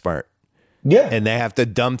not that smart. Yeah. And they have to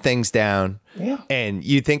dumb things down. Yeah. And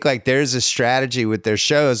you think like there's a strategy with their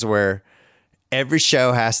shows where every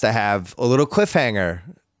show has to have a little cliffhanger,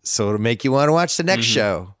 so it'll make you want to watch the next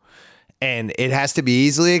show. And it has to be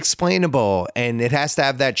easily explainable, and it has to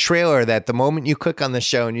have that trailer that the moment you click on the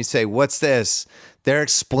show and you say, "What's this?" They're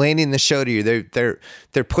explaining the show to you.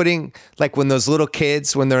 They're putting, like when those little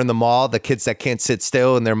kids, when they're in the mall, the kids that can't sit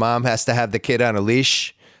still, and their mom has to have the kid on a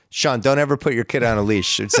leash. Sean, don't ever put your kid on a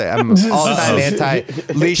leash. I'm all-time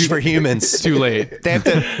anti-leash for humans. Too late. They have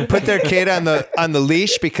to put their kid on the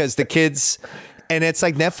leash because the kids, and it's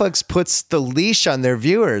like Netflix puts the leash on their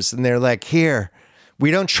viewers, and they're like, "Here,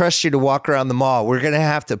 we don't trust you to walk around the mall. We're going to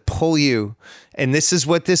have to pull you. And this is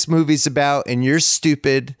what this movie's about. And you're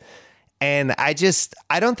stupid." And I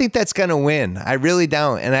don't think that's going to win. I really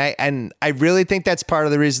don't. And I really think that's part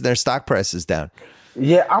of the reason their stock price is down.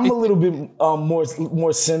 Yeah, I'm a little bit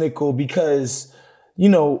more cynical because, you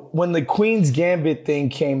know, when the Queen's Gambit thing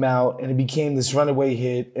came out and it became this runaway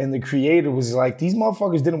hit, and the creator was like, these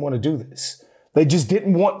motherfuckers didn't want to do this. They just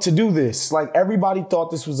didn't want to do this. Like, everybody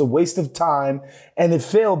thought this was a waste of time and it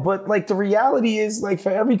failed. But like, the reality is, like,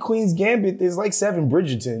 for every Queen's Gambit, there's like 7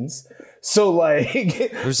 Bridgertons. So like,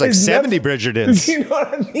 there's like 70 Bridgertons. You know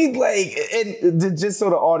what I mean? Like, and just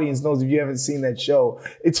so the audience knows, if you haven't seen that show,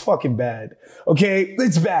 it's fucking bad. Okay,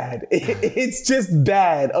 it's bad. It's just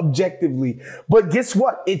bad, objectively. But guess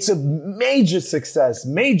what? It's a major success,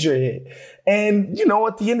 major hit. And, you know,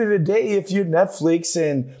 at the end of the day, if you're Netflix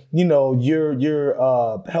and, you know,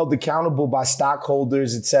 you're held accountable by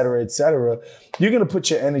stockholders, et cetera, you're going to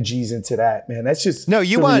put your energies into that, man. That's just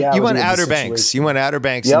you want Outer Banks. You want Outer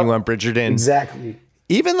Banks, and you want Bridgerton. Exactly.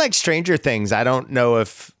 Even like Stranger Things, I don't know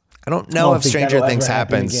if Stranger Things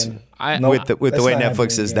happens with the way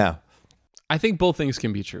Netflix is now. I think both things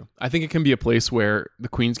can be true. I think it can be a place where the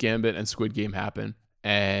Queen's Gambit and Squid Game happen,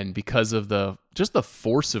 and because of the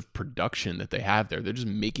force of production that they have there, they're just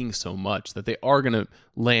making so much that they are going to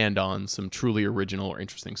land on some truly original or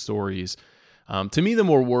interesting stories. To me, the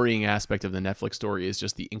more worrying aspect of the Netflix story is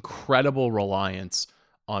just the incredible reliance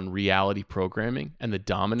on reality programming and the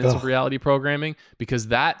dominance of reality programming, because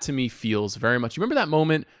that to me feels very much, you remember that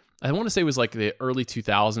moment, I want to say it was like the early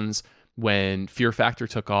 2000s, when Fear Factor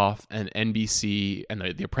took off and NBC and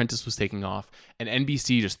The Apprentice was taking off, and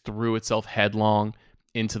NBC just threw itself headlong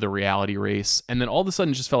into the reality race. And then all of a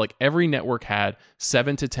sudden it just felt like every network had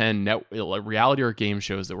 7 to 10 reality or game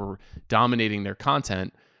shows that were dominating their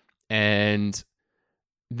content. And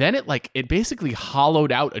then it basically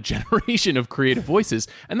hollowed out a generation of creative voices.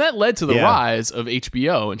 And that led to the rise of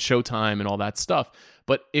HBO and Showtime and all that stuff.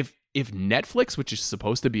 But if Netflix, which is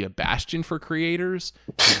supposed to be a bastion for creators,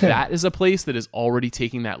 that is a place that is already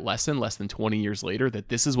taking that lesson less than 20 years later, that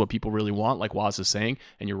this is what people really want, like Waz is saying,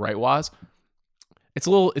 and you're right, Waz. It's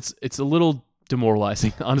a little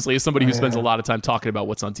demoralizing, honestly, as somebody who spends a lot of time talking about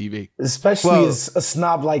what's on TV. Especially as a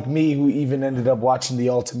snob like me, who even ended up watching The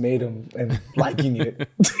Ultimatum and liking it.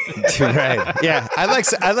 Right? Yeah, I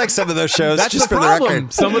like some of those shows. That's just the for problem. The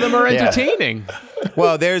record. Some of them are entertaining.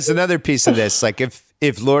 Well, there's another piece of this. Like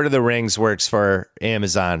if Lord of the Rings works for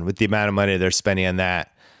Amazon with the amount of money they're spending on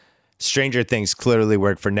that, Stranger Things clearly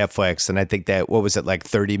worked for Netflix, and I think that, what was it, like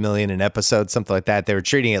 30 million an episode, something like that. They were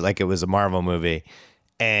treating it like it was a Marvel movie.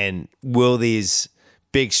 And will these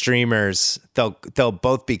big streamers, they'll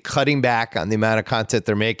both be cutting back on the amount of content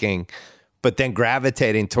they're making, but then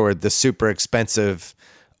gravitating toward the super expensive,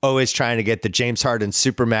 always trying to get the James Harden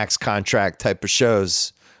Supermax contract type of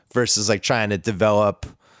shows versus like trying to develop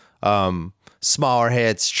smaller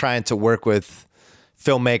hits, trying to work with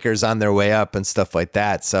filmmakers on their way up and stuff like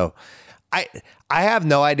that. So I have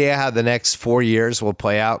no idea how the next 4 years will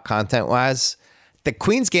play out content-wise. The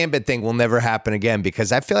Queen's Gambit thing will never happen again,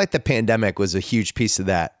 because I feel like the pandemic was a huge piece of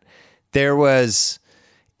that.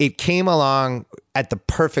 It came along at the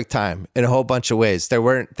perfect time in a whole bunch of ways.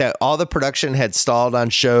 All the production had stalled on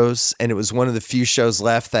shows, and it was one of the few shows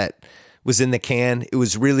left that was in the can. It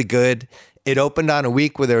was really good. It opened on a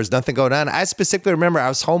week where there was nothing going on. I specifically remember I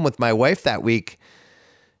was home with my wife that weekend,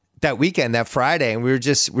 that Friday, and we're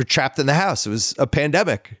trapped in the house. It was a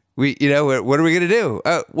pandemic. What are we going to do?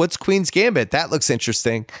 What's Queen's Gambit? That looks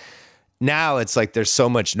interesting. Now it's like there's so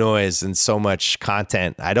much noise and so much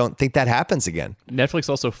content. I don't think that happens again. Netflix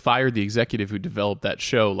also fired the executive who developed that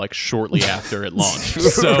show like shortly after it launched.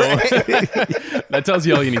 So that tells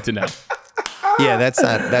you all you need to know. Yeah,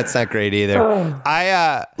 that's not great either.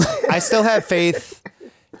 I still have faith.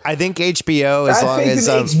 I think HBO, as long as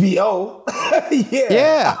HBO.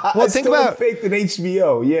 Yeah. Well, think about faith in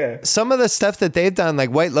HBO. Yeah. Some of the stuff that they've done, like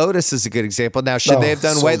White Lotus, is a good example. Now, should they have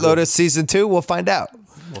done White Lotus season 2? We'll find out.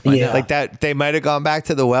 Like that, they might have gone back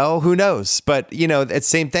to the well. Who knows? But it's the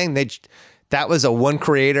same thing. That was a one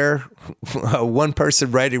creator, a one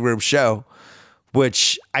person writing room show.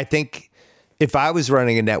 which I think if I was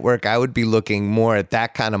running a network, I would be looking more at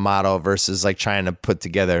that kind of model versus like trying to put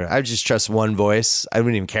together. I would just trust one voice. I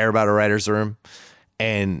wouldn't even care about a writer's room.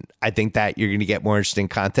 And I think that you're going to get more interesting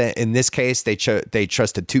content. In this case, they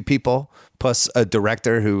trusted two people plus a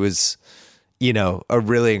director who was, you know, a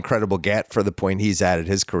really incredible get for the point he's at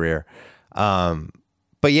his career.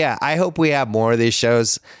 But yeah, I hope we have more of these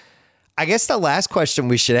shows. I guess the last question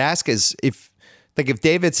we should ask is if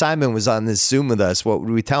David Simon was on this Zoom with us, what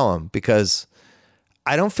would we tell him? Because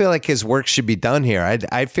I don't feel like his work should be done here.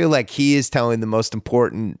 I feel like he is telling the most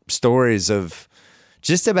important stories of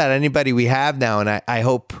just about anybody we have now. And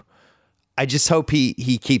I just hope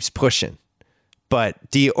he keeps pushing. But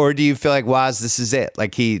do you feel like, Waz, this is it?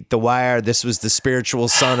 Like The Wire, this was the spiritual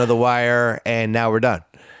son of The Wire, and now we're done.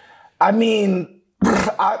 I mean,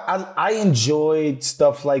 I enjoyed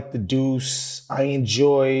stuff like The Deuce. I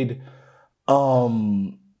enjoyed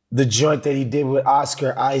the joint that he did with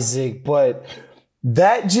Oscar Isaac, but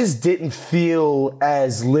that just didn't feel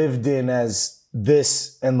as lived in as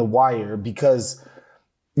this and The Wire because,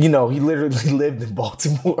 you know, he literally lived in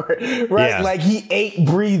Baltimore, right? Yeah. Like he ate,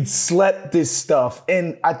 breathed, slept this stuff.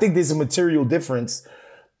 And I think there's a material difference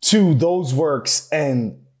to those works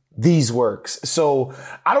and these works. So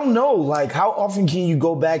I don't know, like how often can you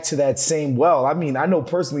go back to that same well? I mean, I know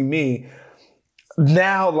personally me,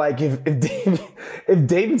 now, like if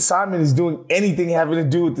David Simon is doing anything having to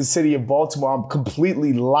do with the city of Baltimore, I'm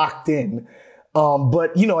completely locked in.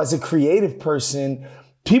 But you know, as a creative person,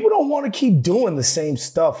 people don't want to keep doing the same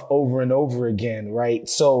stuff over and over again, right?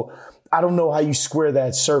 So I don't know how you square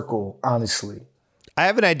that circle, honestly. I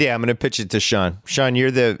have an idea. I'm going to pitch it to Sean. Sean,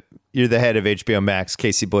 you're the head of HBO Max.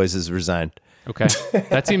 Casey Boys has resigned. Okay,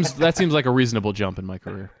 that seems like a reasonable jump in my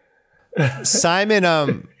career.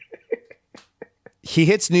 Simon, he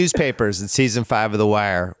hits newspapers in season 5 of The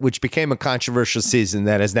Wire, which became a controversial season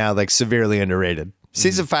that is now like severely underrated.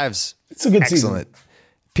 Season 5's It's a good excellent. season.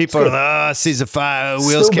 People are season 5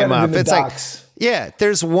 wheels Still came better off. than the It's docs. like, yeah,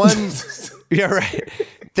 there's one. Yeah, right.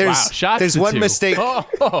 There's one mistake.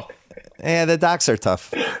 Oh. Yeah, the docs are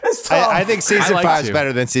tough. It's tough. I think season like 5 is to.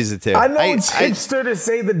 better than season 2. I know it's hipster to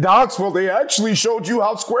say the docs. Well, they actually showed you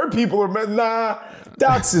how square people are meant. Nah,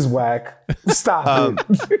 docs is whack. Stop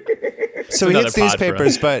it. So he Another hits pod for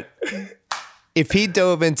newspapers, but if he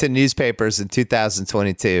dove into newspapers in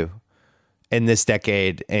 2022 in this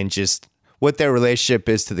decade and just what their relationship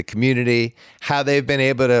is to the community, how they've been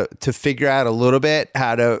able to figure out a little bit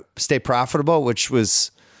how to stay profitable, which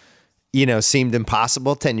was, you know, seemed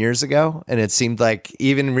impossible 10 years ago. And it seemed like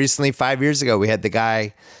even recently, 5 years ago, we had the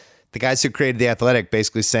guys who created The Athletic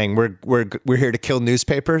basically saying we're here to kill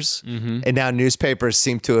newspapers. Mm-hmm. And now newspapers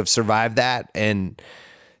seem to have survived that. And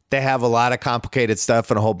they have a lot of complicated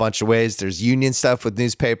stuff in a whole bunch of ways. There's union stuff with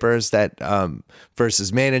newspapers that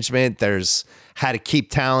versus management. There's how to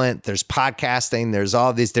keep talent. There's podcasting. There's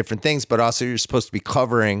all these different things, but also you're supposed to be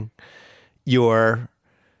covering your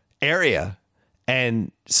area.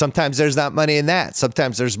 And sometimes there's not money in that.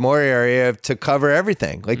 Sometimes there's more area to cover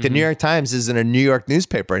everything. Like the New York Times isn't a New York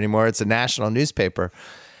newspaper anymore. It's a national newspaper.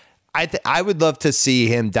 I would love to see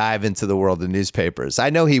him dive into the world of newspapers. I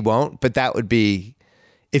know he won't, but that would be,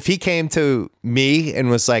 if he came to me and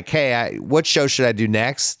was like, hey, what show should I do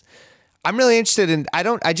next? I'm really interested in,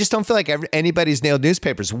 I just don't feel like anybody's nailed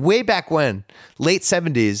newspapers. Way back when, late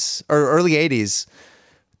 70s or early 80s,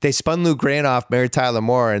 they spun Lou Grant off Mary Tyler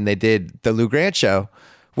Moore and they did the Lou Grant Show,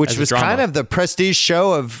 which was kind of the prestige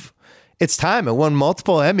show of its time. It won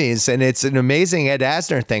multiple Emmys, and it's an amazing Ed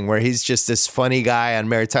Asner thing where he's just this funny guy on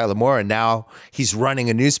Mary Tyler Moore, and now he's running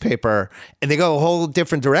a newspaper, and they go a whole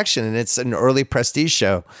different direction, and it's an early prestige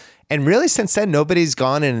show. And really, since then, nobody's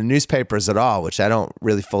gone into newspapers at all, which I don't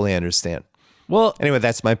really fully understand. Well, anyway,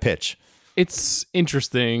 that's my pitch. It's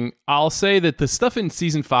interesting. I'll say that the stuff in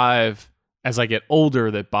season 5, as I get older,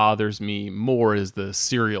 that bothers me more is the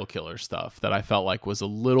serial killer stuff that I felt like was a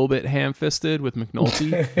little bit ham-fisted with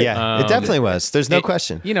McNulty. Yeah, it definitely was. There's no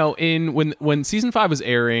question. You know, when season 5 was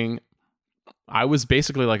airing, I was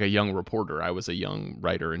basically like a young reporter. I was a young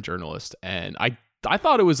writer and journalist, and I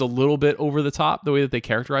thought it was a little bit over the top, the way that they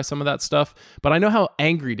characterized some of that stuff. But I know how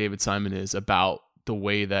angry David Simon is about the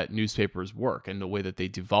way that newspapers work and the way that they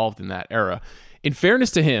devolved in that era. In fairness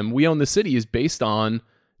to him, We Own the City is based on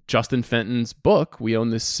Justin Fenton's book, We Own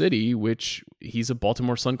This City, which he's a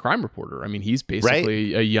Baltimore Sun crime reporter. I mean, he's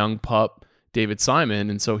basically a young pup, David Simon.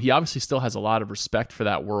 And so he obviously still has a lot of respect for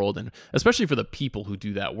that world, and especially for the people who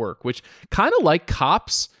do that work, which kind of like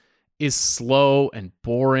Cops is slow and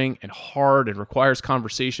boring and hard and requires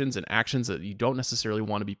conversations and actions that you don't necessarily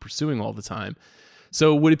want to be pursuing all the time.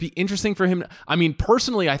 So would it be interesting for him? I mean,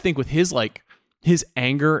 personally, I think with his like his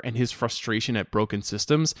anger and his frustration at broken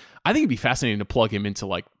systems, I think it'd be fascinating to plug him into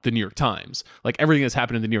like the New York Times, like everything that's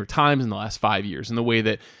happened in the New York Times in the last 5 years, and the way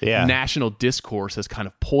that national discourse has kind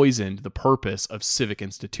of poisoned the purpose of civic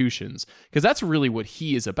institutions. Because that's really what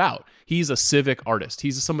he is about. He's a civic artist.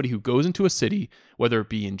 He's somebody who goes into a city, whether it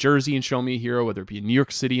be in Jersey and Show Me a Hero, whether it be in New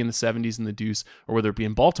York City in the 70s and the Deuce, or whether it be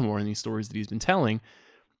in Baltimore in these stories that he's been telling.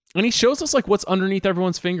 And he shows us like what's underneath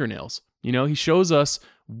everyone's fingernails. You know, he shows us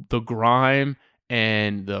the grime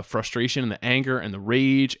and the frustration and the anger and the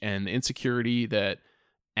rage and the insecurity that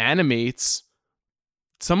animates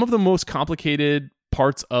some of the most complicated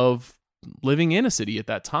parts of living in a city at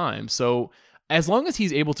that time. So as long as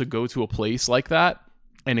he's able to go to a place like that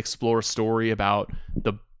and explore a story about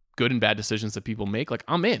the good and bad decisions that people make, like,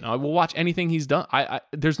 I'm in. I will watch anything he's done.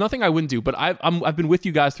 There's nothing I wouldn't do, but I've been with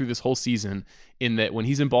you guys through this whole season in that when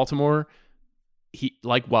he's in Baltimore, he,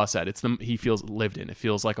 like Waz said, he feels lived in. It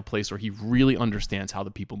feels like a place where he really understands how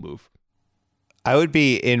the people move. I would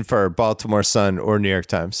be in for Baltimore Sun or New York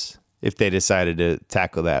Times if they decided to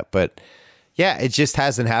tackle that. But yeah, it just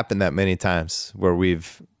hasn't happened that many times where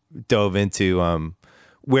we've dove into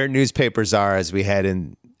where newspapers are as we head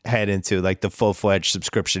into like the full-fledged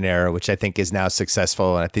subscription era, which I think is now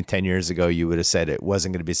successful. And I think 10 years ago, you would have said it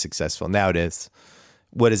wasn't going to be successful. Now it is.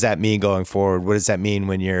 What does that mean going forward? What does that mean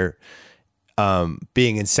when you're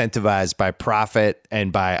being incentivized by profit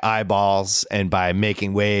and by eyeballs and by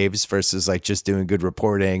making waves versus like just doing good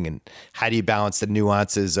reporting? And how do you balance the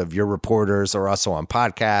nuances of your reporters or also on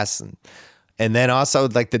podcasts? And then also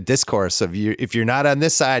like the discourse of you, if you're not on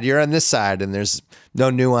this side, you're on this side, and there's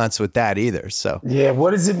no nuance with that either. So yeah,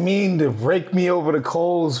 what does it mean to rake me over the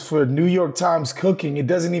coals for New York Times cooking? It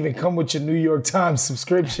doesn't even come with your New York Times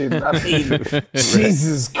subscription. I mean,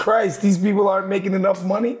 Jesus Christ, these people aren't making enough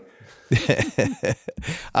money.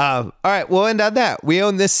 All right, we'll end on that. We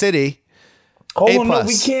own this city. Hold on, no,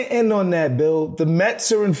 we can't end on that, Bill. The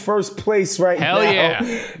Mets are in first place right now. Hell yeah.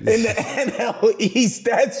 In the NL East.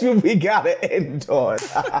 That's what we got to end on.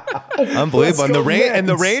 Unbelievable. And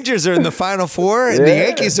the Rangers are in the Final Four, and the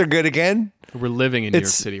Yankees are good again. We're living in New York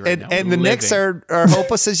City right now. And the Knicks are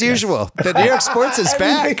hopeless as usual. The New York sports is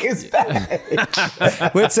back. Everything is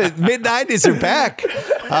back. What's it? Mid-90s are back.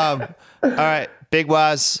 All right, Big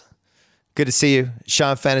Waz, good to see you.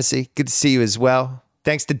 Sean Fennessy, good to see you as well.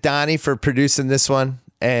 Thanks to Donnie for producing this one.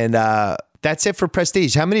 And that's it for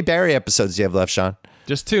Prestige. How many Barry episodes do you have left, Sean?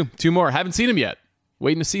 Just two more. Haven't seen them yet.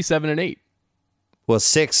 Waiting to see 7 and 8. Well,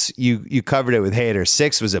 6, you covered it with Hader.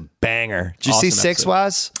 6 was a banger. Did you see 6,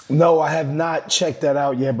 Waz? No, I have not checked that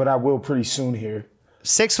out yet, but I will pretty soon here.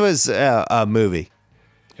 6 was a movie.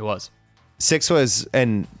 It was. 6 was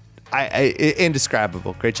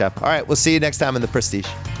indescribable. Great job. All right, we'll see you next time in The Prestige.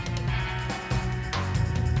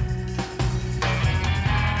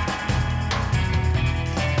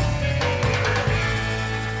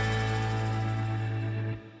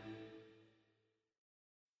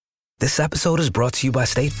 This episode is brought to you by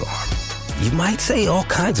State Farm. You might say all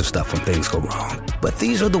kinds of stuff when things go wrong, but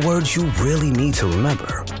these are the words you really need to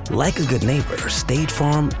remember. Like a good neighbor, State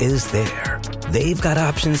Farm is there. They've got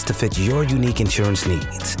options to fit your unique insurance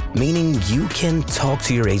needs, meaning you can talk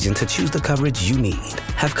to your agent to choose the coverage you need,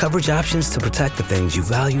 have coverage options to protect the things you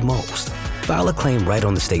value most, file a claim right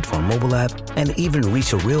on the State Farm mobile app, and even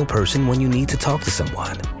reach a real person when you need to talk to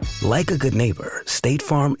someone. Like a good neighbor, State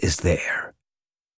Farm is there.